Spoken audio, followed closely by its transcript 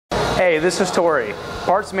Hey, this is Tori,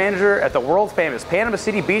 parts manager at the world famous Panama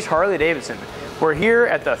City Beach Harley-Davidson. We're here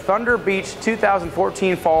at the Thunder Beach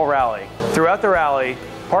 2014 Fall Rally. Throughout the rally,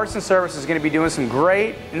 Parts and Service is going to be doing some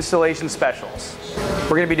great installation specials.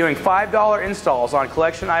 We're going to be doing $5 installs on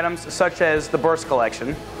collection items such as the burst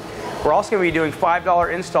collection. We're also going to be doing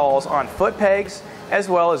 $5 installs on foot pegs as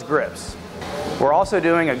well as grips. We're also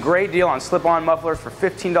doing a great deal on slip-on mufflers for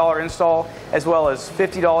 $15 install as well as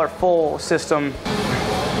 $50 full system.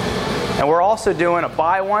 And we're also doing a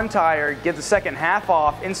buy one tire, get the second half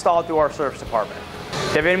off installed through our service department. If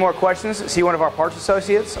you have any more questions, see one of our parts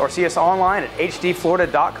associates or see us online at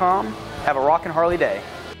hdflorida.com. Have a rockin' Harley day.